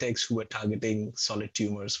biotechs who are targeting solid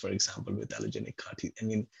tumors, for example, with allogenic CAR-T.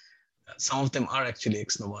 Some of them are actually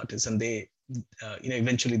ex-Novartis, and they,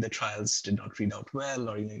 eventually the trials did not read out well,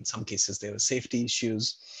 or in some cases there were safety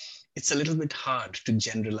issues. It's a little bit hard to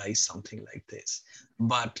generalize something like this,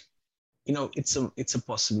 but it's a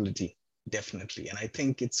possibility, definitely. And I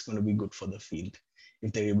think it's going to be good for the field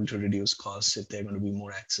if they're able to reduce costs, if they're going to be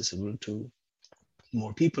more accessible to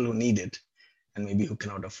more people who need it and maybe who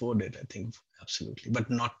cannot afford it. I think absolutely, but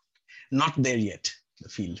not there yet, the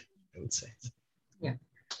field, I would say. Yeah.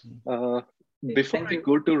 Before I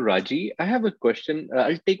go to Raji, I have a question.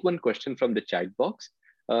 I'll take one question from the chat box.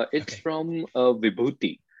 It's from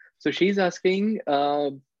Vibhuti. So she's asking,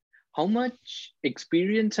 how much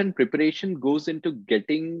experience and preparation goes into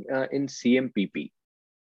getting in CMPP?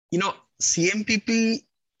 CMPP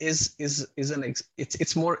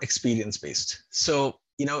it's more experience based. So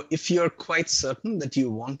if you're quite certain that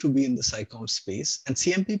you want to be in the psychom space, and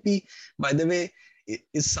CMPP, by the way,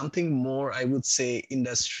 is something more, I would say,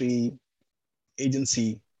 industry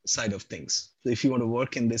agency side of things. So if you want to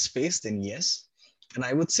work in this space, then yes. And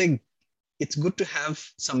I would say it's good to have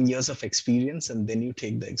some years of experience and then you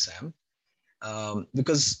take the exam.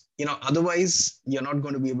 Because otherwise you're not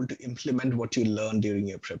going to be able to implement what you learn during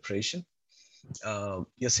your preparation.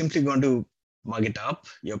 You're simply going to mug it up.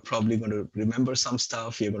 You're probably going to remember some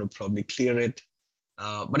stuff. You're going to probably clear it.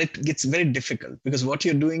 But it gets very difficult because what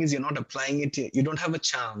you're doing is you're not applying it. You don't have a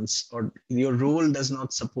chance, or your role does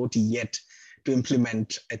not support yet to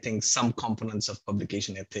implement, I think, some components of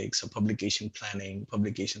publication ethics or publication planning,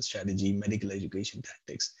 publication strategy, medical education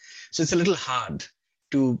tactics. So it's a little hard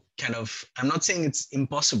to I'm not saying it's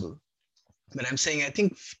impossible, but I'm saying I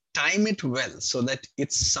think time it well so that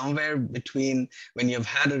it's somewhere between when you've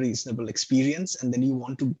had a reasonable experience and then you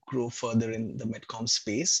want to grow further in the medcom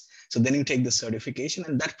space. So then you take the certification,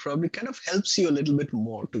 and that probably kind of helps you a little bit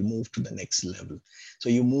more to move to the next level. So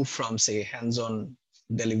you move from, say, hands-on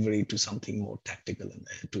delivery to something more tactical and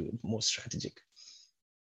to more strategic.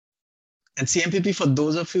 And CMPP, for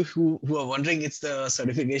those of you who are wondering, it's the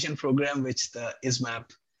certification program which the ISMAP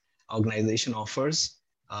organization offers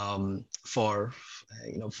for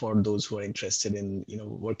those who are interested in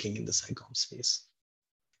working in the SciComm space.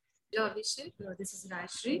 Yeah, Avishek, this is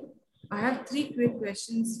Rajshri. I have three quick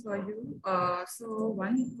questions for you. So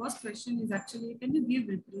first question is actually, can you give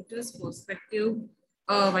recruiters perspective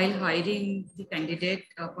while hiring the candidate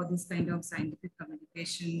for this kind of scientific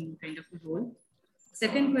communication kind of a role?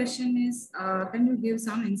 Second question is, can you give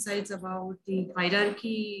some insights about the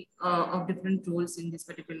hierarchy of different roles in this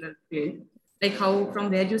particular field? Like how, from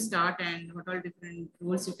where you start and what all different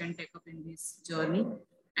roles you can take up in this journey?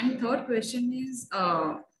 And third question is,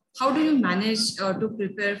 how do you manage to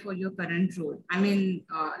prepare for your current role? I mean,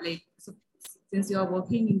 so since you are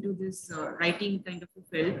working into this writing kind of a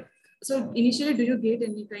field, so initially, do you get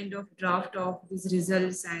any kind of draft of these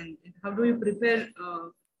results, and how do you prepare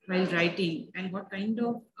while writing, and what kind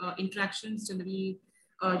of interactions generally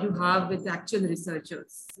you have with actual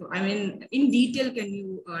researchers? So, I mean, in detail, can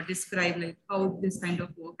you describe like how this kind of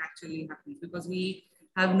work actually happens? Because we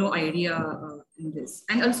have no idea in this.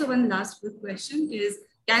 And also one last quick question is,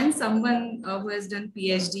 can someone who has done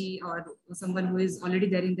PhD or someone who is already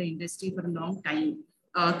there in the industry for a long time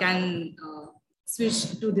can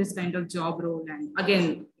switch to this kind of job role? And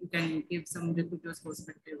again, you can give some recruiter's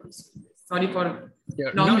perspective also. Sorry for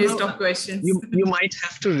long list of questions. You might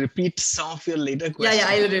have to repeat some of your later questions.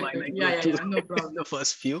 I'll repeat. No problem. The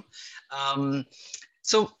first few.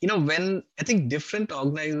 So, when I think different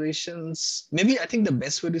organizations, maybe I think the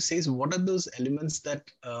best way to say is what are those elements that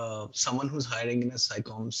someone who's hiring in a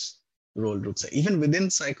SciComms role looks like. Even within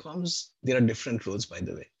SciComms, there are different roles, by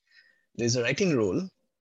the way. There's a writing role,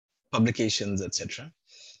 publications, etc.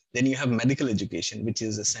 Then you have medical education, which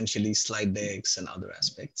is essentially slide decks and other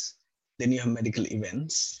aspects. Then you have medical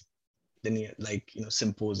events. Then you have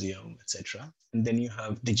symposium, etc. And then you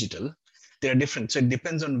have digital. They are different. So it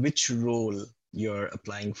depends on which role you're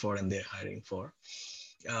applying for and they're hiring for.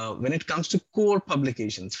 When it comes to core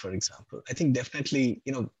publications, for example, I think definitely,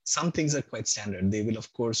 some things are quite standard. They will,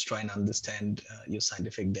 of course, try and understand your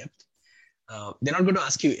scientific depth. They're not going to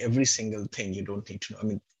ask you every single thing you don't need to know. I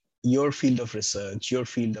mean, your field of research, your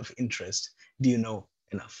field of interest, do you know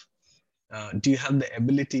enough? Do you have the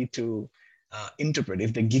ability to interpret?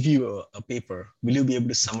 If they give you a paper, will you be able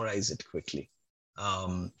to summarize it quickly?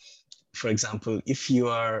 For example, if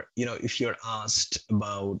you're asked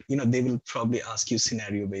about, they will probably ask you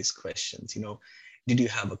scenario-based questions. Did you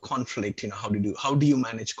have a conflict? How do you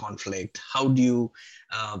manage conflict? How do you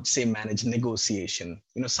manage negotiation?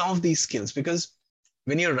 Some of these skills, because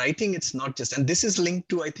when you're writing, it's not just, and this is linked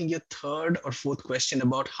to, I think, your third or fourth question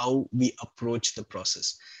about how we approach the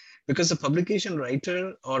process. Because a publication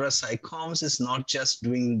writer or a SciComms is not just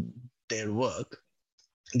doing their work.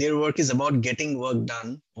 Their work is about getting work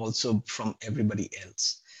done also from everybody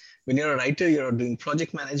else. When you're a writer, you're doing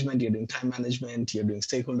project management, you're doing time management, you're doing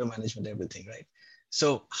stakeholder management, everything, right?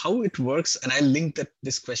 So how it works, and I link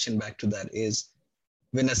this question back to that, is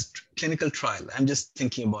when a clinical trial, I'm just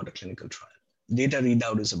thinking about a clinical trial, data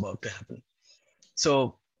readout is about to happen.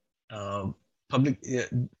 So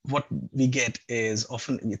what we get is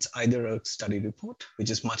often it's either a study report, which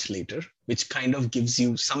is much later, which kind of gives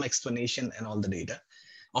you some explanation and all the data.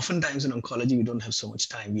 Oftentimes in oncology, we don't have so much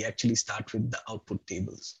time. We actually start with the output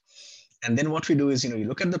tables. And then what we do is, you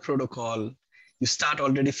look at the protocol, you start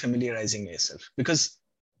already familiarizing yourself, because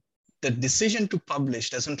the decision to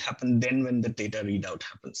publish doesn't happen then when the data readout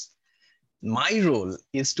happens. My role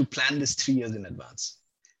is to plan this 3 years in advance.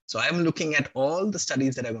 So I'm looking at all the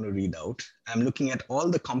studies that I'm going to read out. I'm looking at all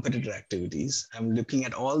the competitor activities. I'm looking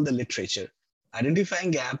at all the literature,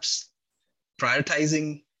 identifying gaps,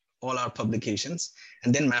 prioritizing all our publications,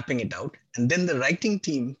 and then mapping it out. And then the writing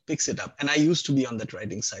team picks it up. And I used to be on that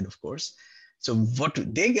writing side, of course. So what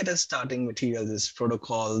they get as starting materials is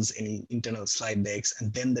protocols, any internal slide decks,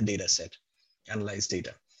 and then the data set, analyze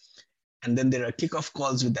data. And then there are kickoff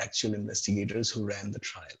calls with the actual investigators who ran the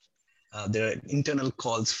trial. There are internal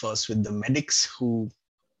calls first with the medics who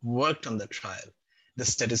worked on the trial. The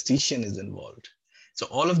statistician is involved. So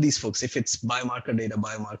all of these folks, if it's biomarker data,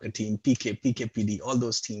 biomarker team, PK, PKPD, all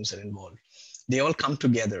those teams are involved. They all come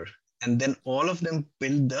together, and then all of them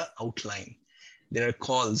build the outline. There are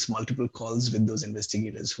calls, multiple calls with those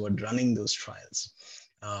investigators who are running those trials.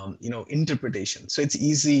 Interpretation. So it's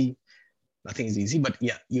easy. Nothing is easy, but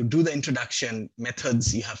yeah, you do the introduction,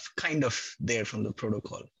 methods you have kind of there from the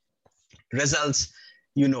protocol. Results,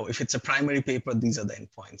 if it's a primary paper, these are the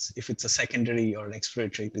endpoints. If it's a secondary or an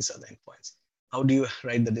exploratory, these are the endpoints. How do you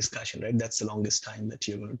write the discussion, right? That's the longest time that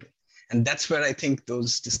you're going to do. And that's where I think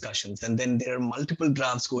those discussions, and then there are multiple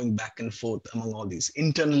drafts going back and forth among all these,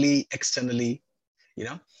 internally, externally, you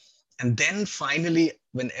know, and then finally,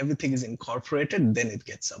 when everything is incorporated, then it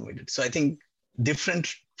gets submitted. So I think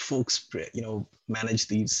different folks, manage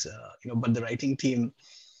these, but the writing team,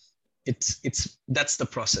 that's the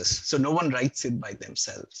process. So no one writes it by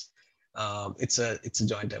themselves. It's a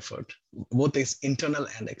joint effort, both is internal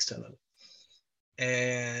and external.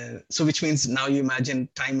 And so, which means now you imagine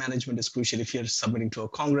time management is crucial. If you're submitting to a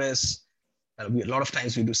Congress, a lot of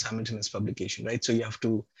times we do simultaneous publication, right? So you have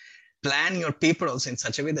to plan your paper also in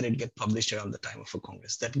such a way that it get published around the time of a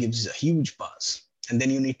Congress. That gives a huge pass. And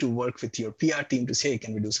then you need to work with your PR team to say,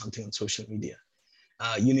 can we do something on social media?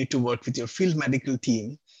 You need to work with your field medical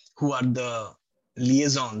team, who are the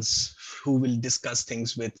liaisons who will discuss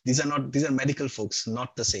things with, these are medical folks,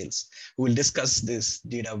 not the sales, who will discuss this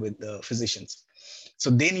data with the physicians. So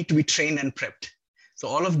they need to be trained and prepped. So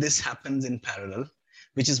all of this happens in parallel,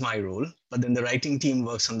 which is my role. But then the writing team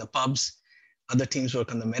works on the pubs, other teams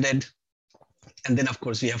work on the med-ed. And then of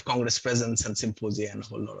course we have Congress presence and symposia and a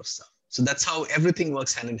whole lot of stuff. So that's how everything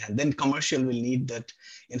works hand in hand. Then commercial will need that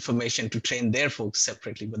information to train their folks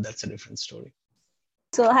separately, but that's a different story.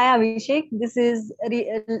 So hi Avishek, this is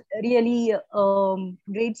really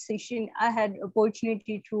great session. I had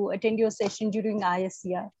opportunity to attend your session during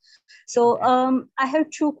ISCR. So I have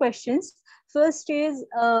two questions. First is,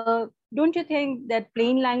 don't you think that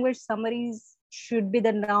plain language summaries should be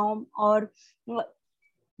the norm, or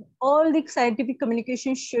all the scientific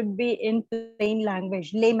communication should be in plain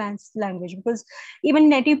language, layman's language? Because even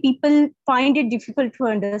native people find it difficult to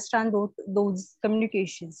understand those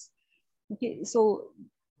communications. Okay, so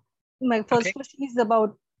my first question is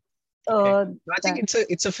about. I think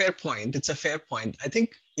it's a fair point. It's a fair point. I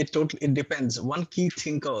think it depends. One key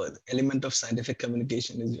thing or element of scientific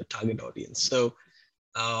communication is your target audience. So,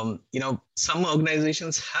 some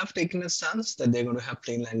organizations have taken a stance that they're going to have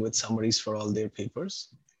plain language summaries for all their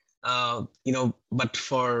papers. But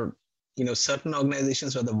for certain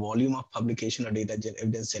organizations where the volume of publication or data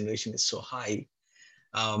evidence generation is so high,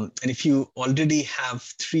 and if you already have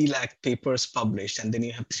 3 lakh papers published, and then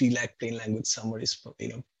you have 3 lakh plain language summaries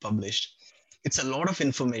published, it's a lot of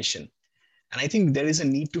information. And I think there is a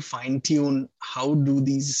need to fine tune how are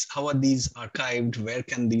these archived, where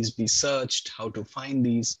can these be searched, how to find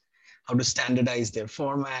these, how to standardize their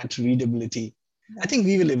format, readability. I think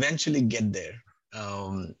we will eventually get there,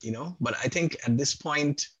 but I think at this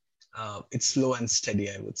point, it's slow and steady,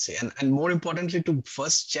 I would say. And more importantly, to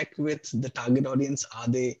first check with the target audience,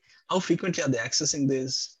 how frequently are they accessing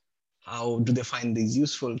this? How do they find these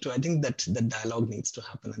useful? So I think that the dialogue needs to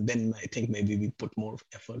happen. And then I think maybe we put more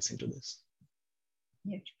efforts into this.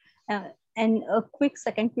 Yeah. And a quick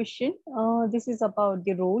second question. This is about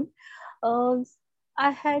the role. I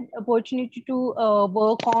had opportunity to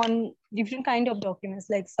work on different kind of documents,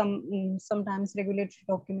 like sometimes regulatory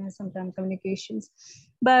documents, sometimes communications.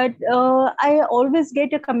 But I always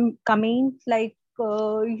get a comment like,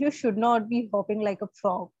 you should not be hopping like a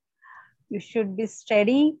frog. You should be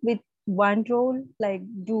steady with one role, like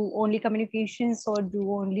do only communications or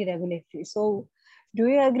do only regulatory. So do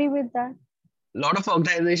you agree with that? A lot of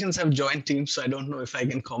organizations have joint teams, so I don't know if I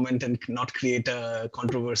can comment and not create a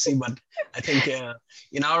controversy, but I think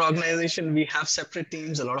in our organization, we have separate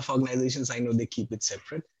teams. A lot of organizations, I know they keep it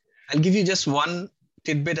separate. I'll give you just one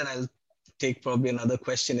tidbit, and I'll take probably another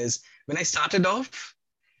question is, when I started off,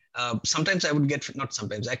 sometimes I would get, not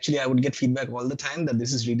sometimes, actually I would get feedback all the time that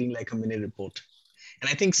this is reading like a mini report. And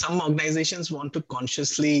I think some organizations want to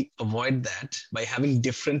consciously avoid that by having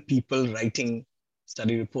different people writing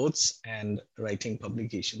study reports and writing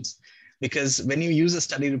publications. Because when you use a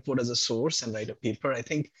study report as a source and write a paper, I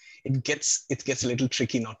think it gets a little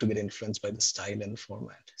tricky not to get influenced by the style and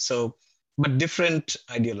format. So, but different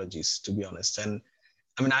ideologies, to be honest. And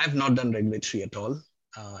I mean, I have not done regulatory at all,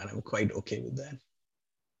 and I'm quite okay with that.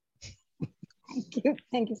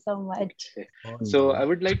 Thank you so much. So I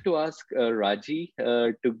would like to ask Raji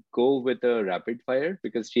to go with a rapid fire,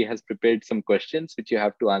 because she has prepared some questions which you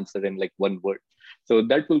have to answer in like one word. So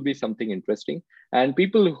that will be something interesting. And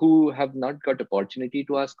people who have not got opportunity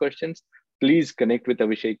to ask questions, please connect with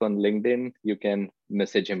Avishek on LinkedIn. You can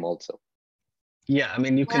message him also. Yeah, I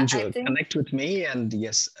mean, you can connect with me, and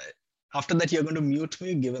yes, after that you're going to mute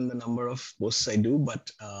me given the number of posts I do,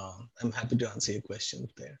 but I'm happy to answer your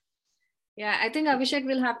questions there. Yeah, I think Avishek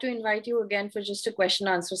will have to invite you again for just a question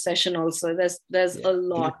answer session also. There's a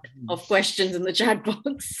lot of questions in the chat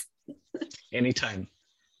box. Anytime.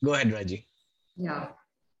 Go ahead, Raji. Yeah.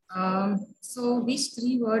 So which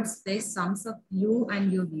 3 words best sums up you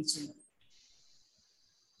and your vision?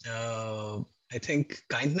 I think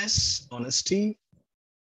kindness, honesty,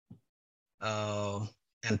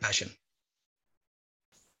 and passion.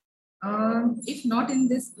 If not in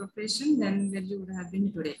this profession, then where you would have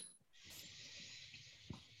been today?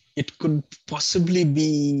 It could possibly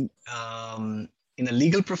be in a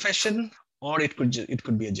legal profession, or it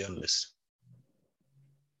could be a journalist.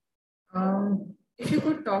 If you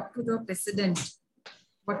could talk to the president,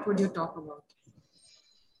 what would you talk about?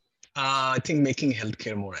 I think making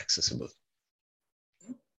healthcare more accessible.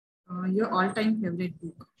 Your all-time favorite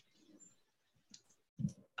book?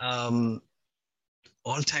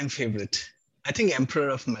 All-time favorite, I think Emperor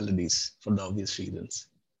of Melodies, for the obvious reasons.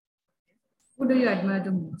 Who do you admire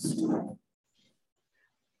the most?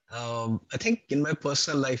 I think in my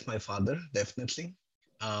personal life, my father, definitely.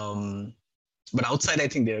 But outside, I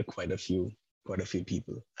think there are quite a few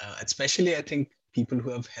people, especially I think people who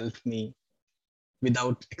have helped me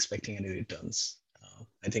without expecting any returns.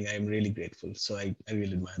 I think I am really grateful. So I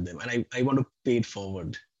really admire them, and I want to pay it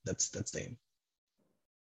forward. That's the aim.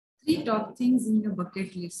 3 top things in your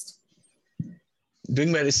bucket list.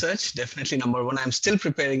 Doing my research, definitely number 1. I'm still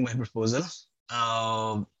preparing my proposal.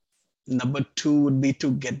 Number 2 would be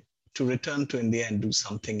to return to India and do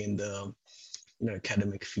something in the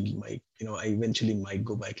academic field. I eventually might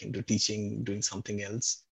go back into teaching, doing something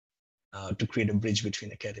else to create a bridge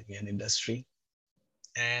between academia and industry.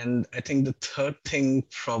 And I think the third thing,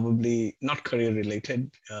 probably not career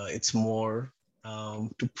related, it's more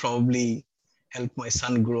to probably help my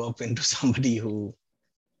son grow up into somebody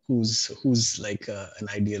who's like an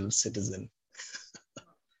ideal citizen.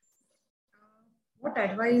 What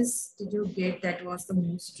advice did you get that was the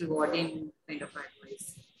most rewarding kind of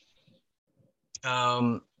advice?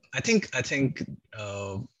 I think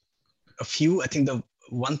a few. I think the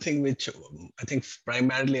one thing which I think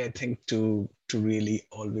primarily to really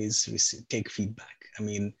always take feedback. I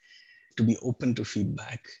mean, to be open to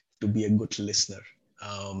feedback, to be a good listener,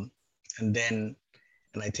 and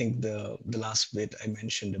I think the last bit I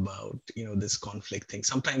mentioned about this conflict thing.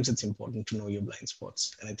 Sometimes it's important to know your blind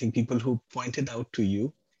spots, and I think people who point it out to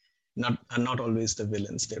you are not always the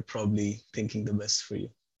villains. They're probably thinking the best for you.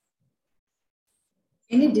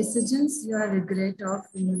 Any decisions you are regret of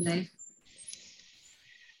in your life?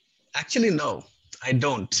 Actually, no, I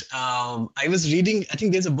don't. I was reading, I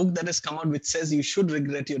think there's a book that has come out which says you should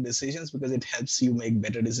regret your decisions because it helps you make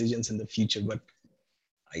better decisions in the future. But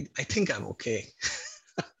I think I'm okay.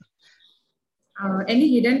 Any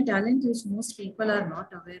hidden talent which most people are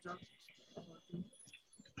not aware of?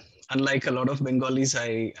 Unlike a lot of Bengalis,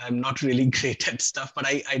 I'm not really great at stuff, but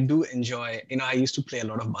I do enjoy, I used to play a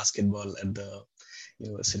lot of basketball at the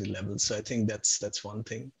university level. So I think that's one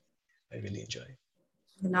thing I really enjoy.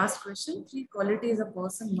 The last question, 3 qualities a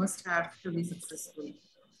person must have to be successful,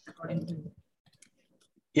 according to you?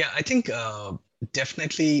 Yeah, I think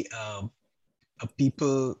definitely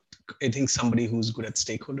I think somebody who's good at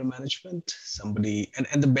stakeholder management,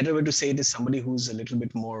 and the better way to say it is somebody who's a little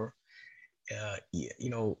bit more,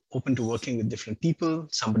 open to working with different people,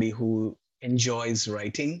 somebody who enjoys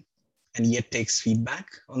writing and yet takes feedback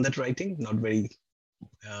on that writing, not very,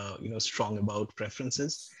 strong about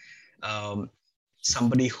preferences.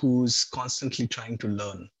 Somebody who's constantly trying to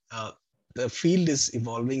learn. The field is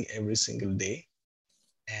evolving every single day.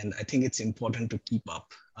 And I think it's important to keep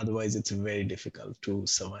up. Otherwise, it's very difficult to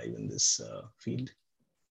survive in this field.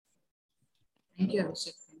 Thank you,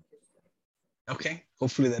 Avishek. Thank you. Okay.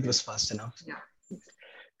 Hopefully that was fast enough. Yeah.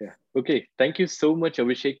 Okay. Thank you so much,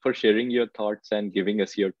 Avishek, for sharing your thoughts and giving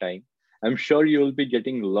us your time. I'm sure you'll be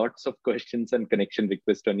getting lots of questions and connection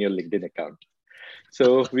requests on your LinkedIn account.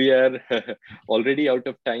 So we are already out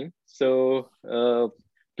of time. So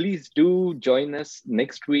please do join us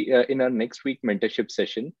next week in our next week mentorship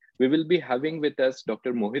session. We will be having with us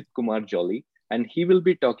Dr. Mohit Kumar Jolly, and he will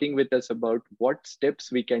be talking with us about what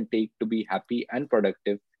steps we can take to be happy and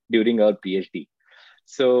productive during our PhD.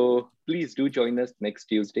 So please do join us next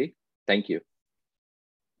Tuesday. Thank you.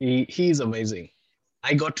 He is amazing.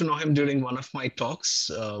 I got to know him during one of my talks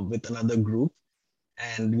with another group,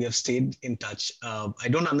 and we have stayed in touch. I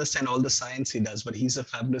don't understand all the science he does, but he's a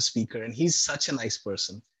fabulous speaker and he's such a nice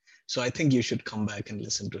person. So I think you should come back and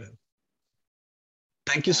listen to him.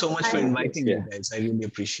 Thank you so much for inviting me, guys. I really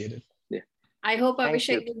appreciate it. Yeah. I hope,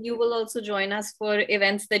 Avishek, you will also join us for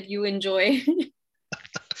events that you enjoy.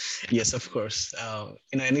 Yes, of course.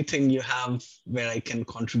 Anything you have where I can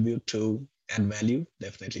contribute to add value,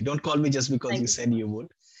 definitely. Don't call me just because you said you would.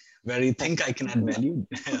 Where you think I can add value,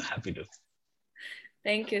 happy to.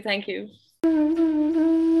 Thank you. Thank you.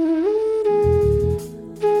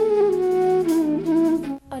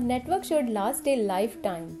 A network should last a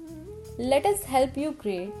lifetime. Let us help you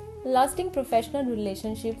create lasting professional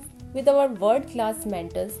relationships with our world-class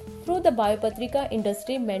mentors through the Biopatrika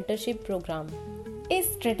Industry Mentorship Program. A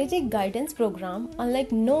strategic guidance program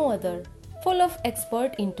unlike no other, full of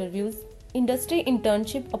expert interviews, industry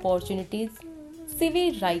internship opportunities,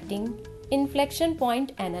 CV writing, inflection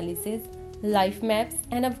point analysis, life maps,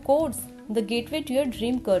 and of course, the gateway to your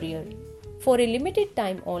dream career. For a limited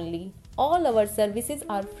time only, all our services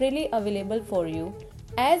are freely available for you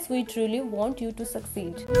as we truly want you to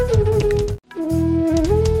succeed.